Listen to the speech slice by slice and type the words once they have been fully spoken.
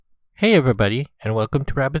Hey everybody, and welcome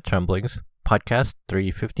to Rabbit's Rumblings, podcast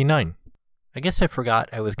 359. I guess I forgot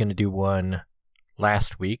I was going to do one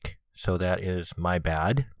last week, so that is my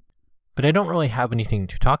bad. But I don't really have anything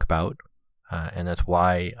to talk about, and that's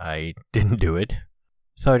why I didn't do it.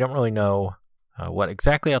 So I don't really know what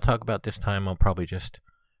exactly I'll talk about this time. I'll probably just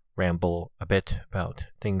ramble a bit about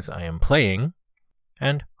things I am playing,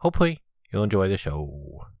 and hopefully you'll enjoy the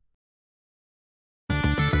show.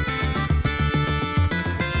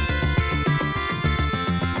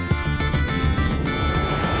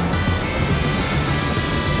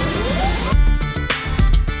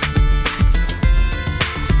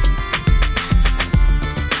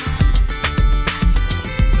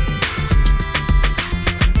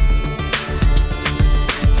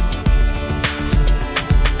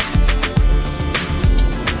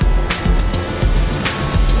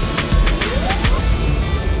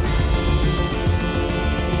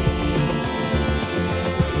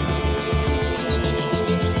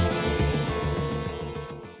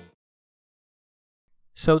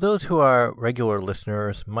 So those who are regular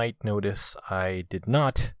listeners might notice I did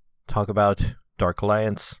not talk about Dark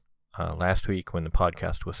Alliance last week when the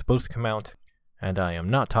podcast was supposed to come out, and I am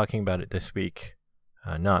not talking about it this week,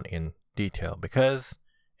 not in detail, because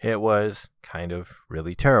it was kind of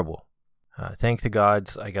really terrible. Thank the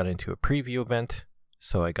gods I got into a preview event,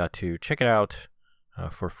 so I got to check it out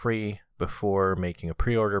for free before making a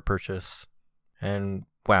pre-order purchase, and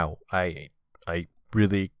wow, I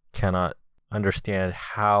really cannot understand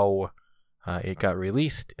how it got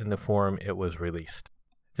released in the form it was released.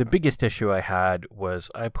 The biggest issue I had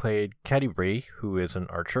was I played Cadibri, who is an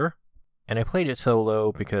archer, and I played it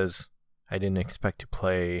solo because I didn't expect to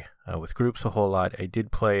play with groups a whole lot. I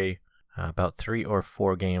did play about 3 or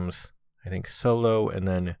 4 games, I think solo, and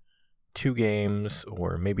then 2 games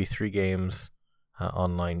or maybe 3 games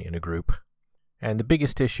online in a group. And the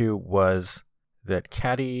biggest issue was that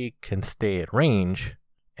Caddy can stay at range,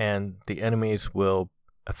 and the enemies will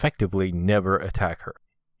effectively never attack her.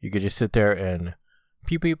 You could just sit there and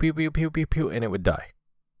pew, pew, pew, pew, pew, pew, pew, and it would die.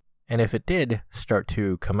 And if it did start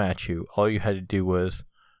to come at you, all you had to do was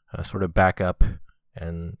sort of back up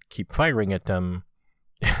and keep firing at them,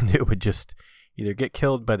 and it would just either get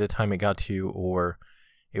killed by the time it got to you, or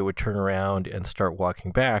it would turn around and start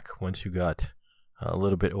walking back once you got a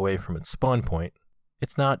little bit away from its spawn point.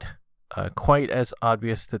 It's not quite as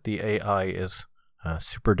obvious that the AI is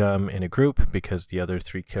super dumb in a group because the other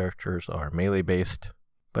 3 characters are melee based,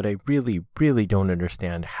 but I really don't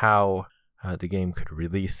understand how the game could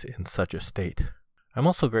release in such a state. I'm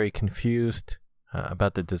also very confused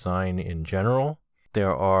about the design in general.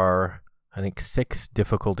 There are, I think, 6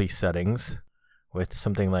 difficulty settings with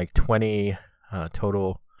something like 20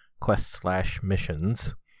 total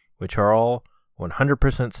quests/missions, which are all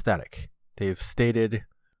 100% static. They've stated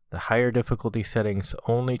the higher difficulty settings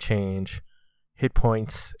only change hit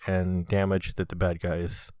points and damage that the bad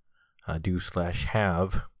guys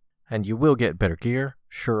do/have. And you will get better gear,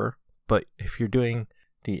 sure, but if you're doing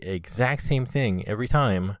the exact same thing every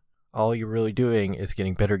time, all you're really doing is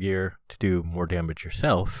getting better gear to do more damage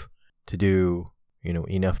yourself, to do,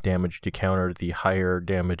 enough damage to counter the higher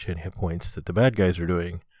damage and hit points that the bad guys are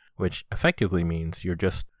doing, which effectively means you're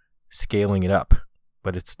just scaling it up,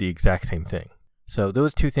 but it's the exact same thing. So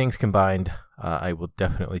those 2 things combined, I will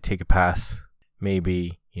definitely take a pass.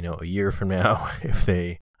 Maybe, a year from now, if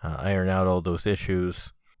they iron out all those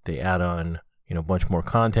issues, they add on, a bunch more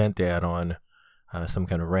content, they add on some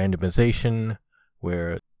kind of randomization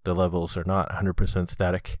where the levels are not 100%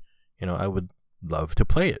 static, I would love to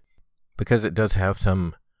play it because it does have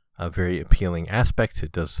some very appealing aspects.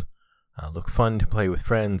 It does look fun to play with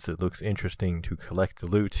friends. It looks interesting to collect the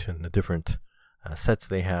loot and the different sets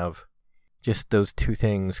they have. Just those 2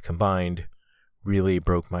 things combined really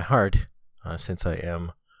broke my heart. Since I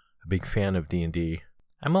am a big fan of D&D.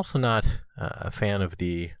 I'm also not a fan of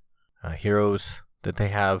the heroes that they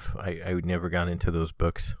have. I would never gone into those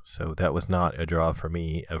books, so that was not a draw for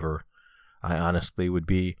me ever. I honestly would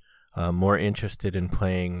be more interested in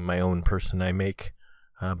playing my own person I make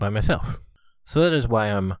by myself. So that is why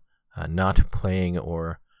I'm not playing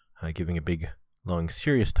or giving a big, long,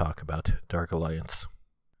 serious talk about Dark Alliance.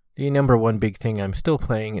 The number 1 big thing I'm still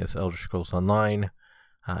playing is Elder Scrolls Online.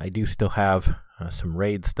 I do still have some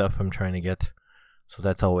raid stuff I'm trying to get, so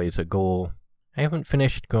that's always a goal. I haven't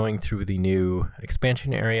finished going through the new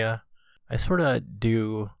expansion area. I sort of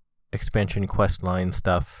do expansion quest line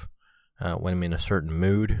stuff when I'm in a certain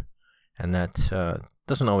mood, and that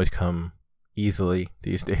doesn't always come easily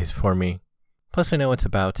these days for me. Plus I know it's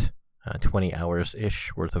about 20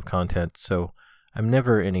 hours-ish worth of content, so I'm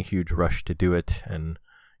never in a huge rush to do it and,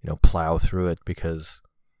 plow through it because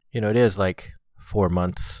it is like 4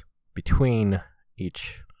 months between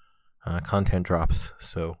each content drops,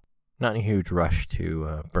 so not a huge rush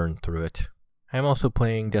to burn through it. I'm also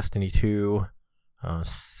playing Destiny 2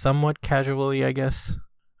 somewhat casually, I guess.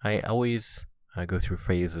 I always go through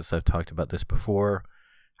phases. I've talked about this before,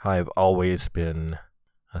 how I've always been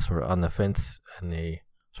sort of on the fence and a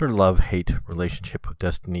sort of love-hate relationship with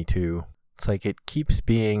Destiny 2. It's like it keeps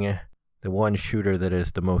being the one shooter that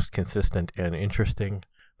is the most consistent and interesting,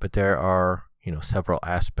 but there are, several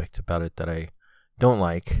aspects about it that I don't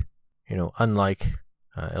like. Unlike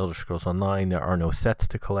Elder Scrolls Online, there are no sets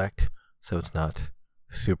to collect, so it's not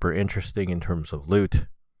super interesting in terms of loot.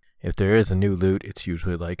 If there is a new loot, it's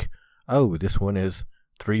usually like, oh, this one is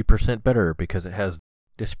 3% better because it has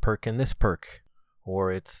this perk and this perk,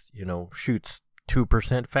 or it's, shoots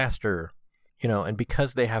 2% faster. And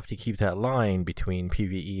because they have to keep that line between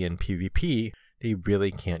PvE and PvP, they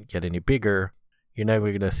really can't get any bigger. You're never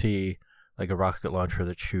going to see like a rocket launcher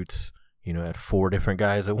that shoots, at 4 different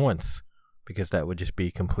guys at once, because that would just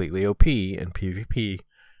be completely OP in PvP,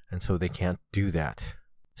 and so they can't do that.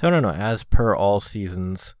 So I don't know, as per all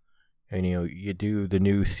seasons, and you do the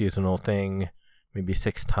new seasonal thing maybe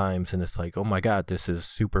 6 times, and it's like, oh my god, this is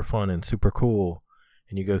super fun and super cool.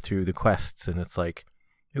 And you go through the quests, and it's like,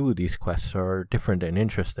 ooh, these quests are different and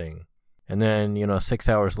interesting. And then, 6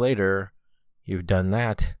 hours later, you've done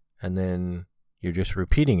that, and then you're just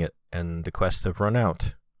repeating it, and the quests have run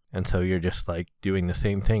out. And so you're just like doing the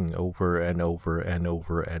same thing over and over and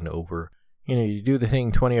over and over. You do the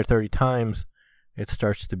thing 20 or 30 times, it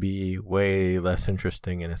starts to be way less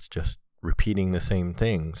interesting, and it's just repeating the same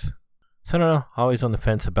things. So I don't know, always on the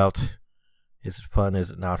fence about, is it fun,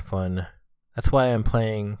 is it not fun? That's why I'm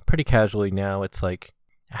playing pretty casually now. It's like,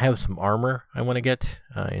 I have some armor I want to get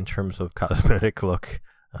in terms of cosmetic look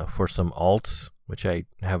for some alts, which I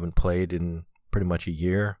haven't played in pretty much a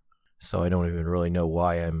year. So I don't even really know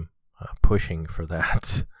why I'm pushing for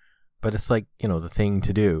that. But it's like, the thing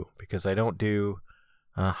to do, because I don't do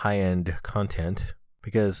high-end content,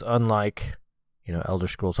 because unlike, Elder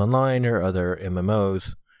Scrolls Online or other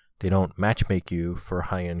MMOs, they don't matchmake you for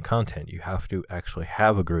high-end content. You have to actually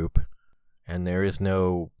have a group, and there is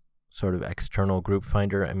no sort of external group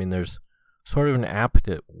finder. I mean, there's sort of an app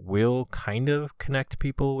that will kind of connect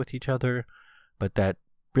people with each other, but that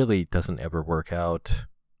really doesn't ever work out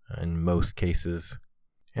in most cases.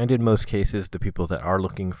 And in most cases, the people that are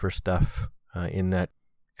looking for stuff in that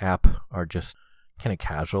app are just kind of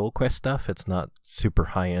casual quest stuff. It's not super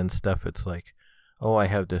high-end stuff. It's like, oh, I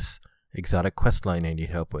have this exotic quest line I need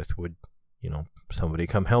help with. Would, somebody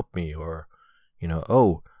come help me? Or,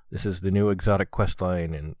 oh, this is the new exotic quest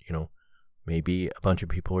line, and, maybe a bunch of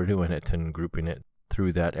people are doing it and grouping it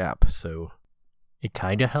through that app. So it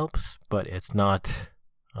kind of helps, but it's not,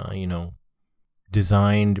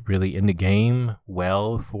 designed really in the game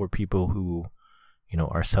well for people who,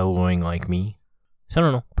 are soloing like me. So I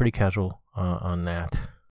don't know, pretty casual on that.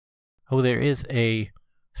 Oh, there is a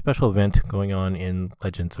special event going on in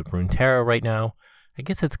Legends of Runeterra right now. I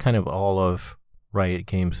guess it's kind of all of Riot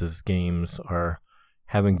Games' games are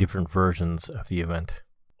having different versions of the event.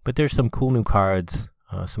 But there's some cool new cards,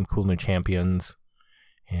 some cool new champions,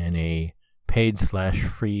 and a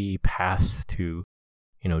paid/free pass to,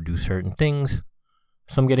 do certain things.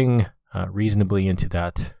 So I'm getting reasonably into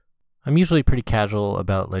that. I'm usually pretty casual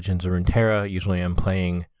about Legends of Runeterra. Usually I'm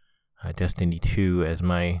playing Destiny 2 as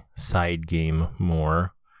my side game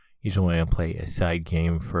more. Usually I play a side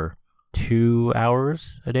game for 2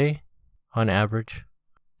 hours a day on average.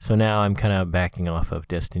 So now I'm kind of backing off of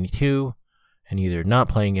Destiny 2 and either not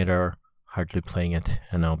playing it or hardly playing it,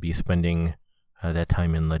 and I'll be spending that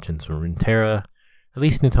time in Legends of Runeterra, at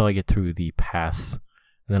least until I get through the pass.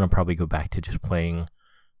 And then I'll probably go back to just playing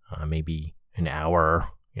maybe an hour,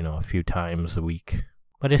 a few times a week.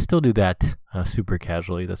 But I still do that super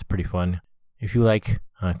casually. That's pretty fun. If you like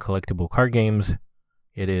collectible card games,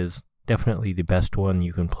 it is definitely the best one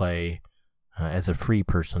you can play as a free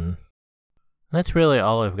person. And that's really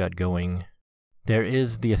all I've got going. There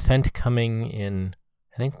is the Ascent coming in,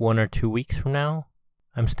 I think, 1 or 2 weeks from now.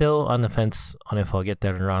 I'm still on the fence on if I'll get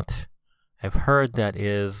that or not. I've heard that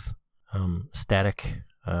is static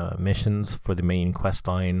missions for the main quest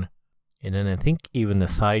line. And then I think even the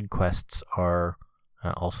side quests are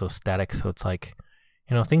also static. So it's like,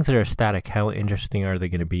 things that are static, how interesting are they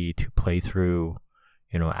going to be to play through,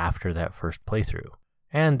 after that first playthrough?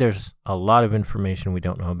 And there's a lot of information we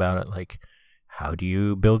don't know about it, like how do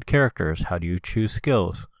you build characters? How do you choose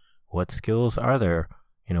skills? What skills are there?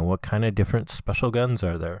 What kind of different special guns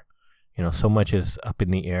are there? So much is up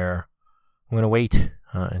in the air. I'm going to wait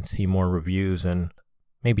and see more reviews and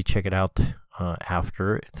maybe check it out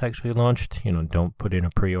after it's actually launched. Don't put in a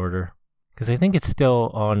pre-order. Because I think it's still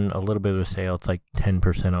on a little bit of a sale. It's like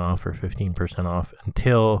 10% off or 15% off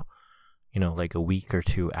until, like a week or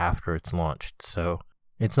two after it's launched. So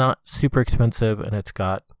it's not super expensive, and it's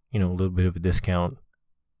got, a little bit of a discount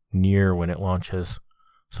near when it launches.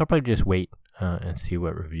 So I'll probably just wait and see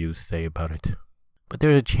what reviews say about it. But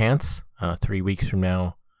there's a chance 3 weeks from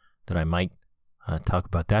now that I might talk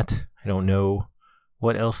about that. I don't know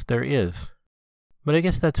what else there is. But I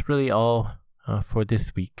guess that's really all for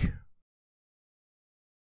this week.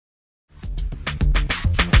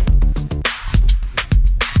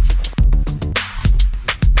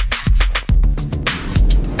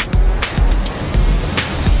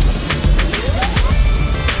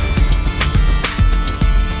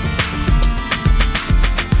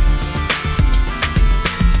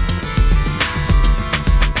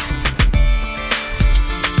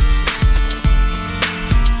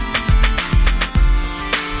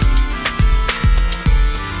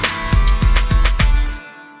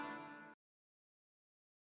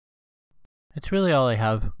 It's really all I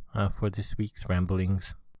have for this week's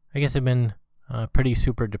ramblings. I guess I've been pretty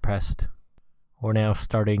super depressed. We're now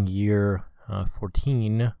starting year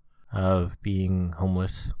 14 of being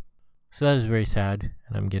homeless. So that is very sad,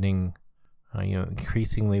 and I'm getting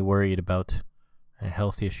increasingly worried about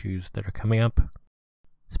health issues that are coming up,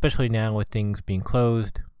 especially now with things being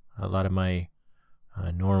closed. A lot of my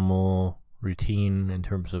normal routine in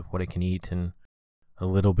terms of what I can eat and a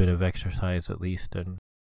little bit of exercise at least, and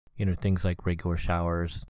things like regular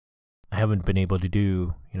showers. I haven't been able to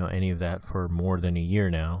do, any of that for more than a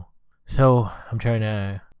year now. So I'm trying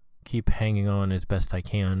to keep hanging on as best I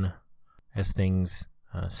can as things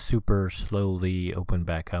super slowly open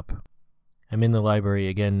back up. I'm in the library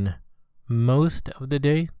again most of the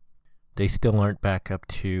day. They still aren't back up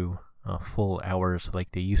to full hours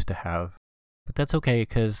like they used to have. But that's okay,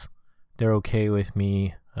 because they're okay with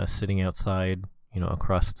me sitting outside,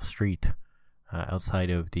 across the street. Outside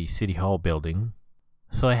of the City Hall building.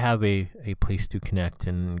 So I have a place to connect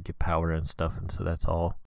and get power and stuff, and so that's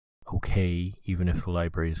all okay, even if the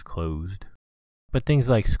library is closed. But things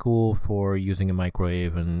like school for using a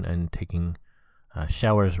microwave and taking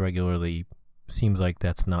showers regularly seems like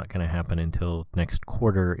that's not going to happen until next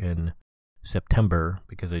quarter in September,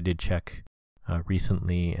 because I did check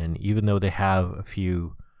recently, and even though they have a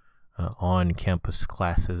few on-campus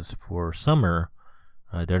classes for summer,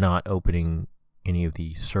 they're not opening any of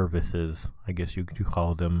the services, I guess you could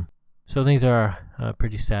call them. So things are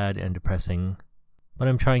pretty sad and depressing, but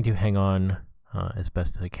I'm trying to hang on as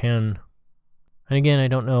best as I can. And again, I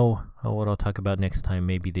don't know what I'll talk about next time.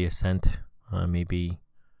 Maybe the Ascent, maybe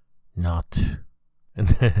not. And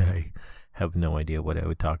then I have no idea what I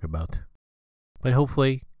would talk about. But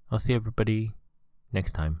hopefully, I'll see everybody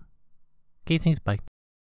next time. Okay, thanks, bye.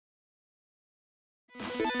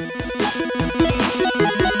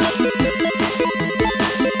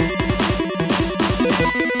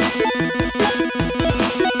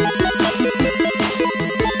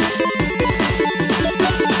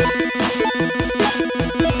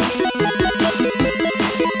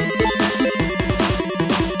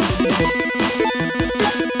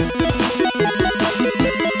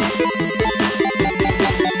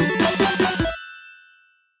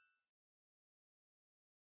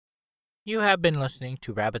 You have been listening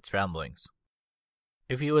to Rabbit's Ramblings.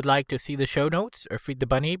 If you would like to see the show notes or feed the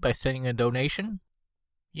bunny by sending a donation,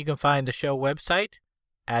 you can find the show website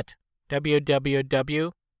at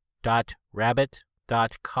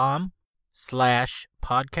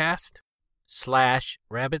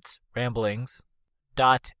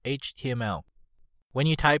When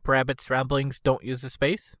you type Rabbit's Ramblings, don't use a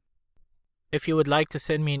space. If you would like to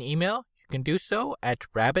send me an email, you can do so at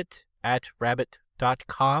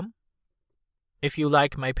rabbit@rabbit.com. If you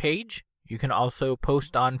like my page, you can also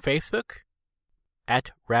post on Facebook at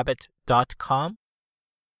rabbit.com.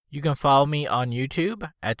 You can follow me on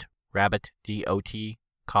YouTube at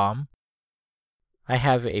rabbitdot.com. I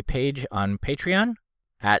have a page on Patreon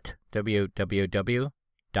at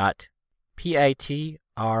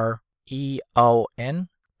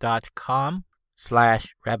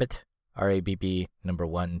www.patreon.com/rabbit,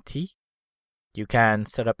 RABB1T. You can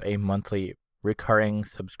set up a monthly recurring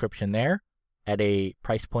subscription there at a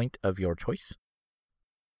price point of your choice.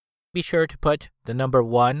 Be sure to put the number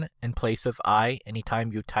 1 in place of I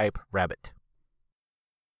anytime you type rabbit.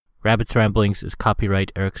 Rabbit's Ramblings is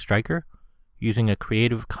copyright Eric Stryker, using a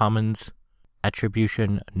Creative Commons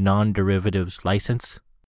Attribution Non-Derivatives License,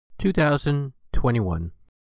 2021.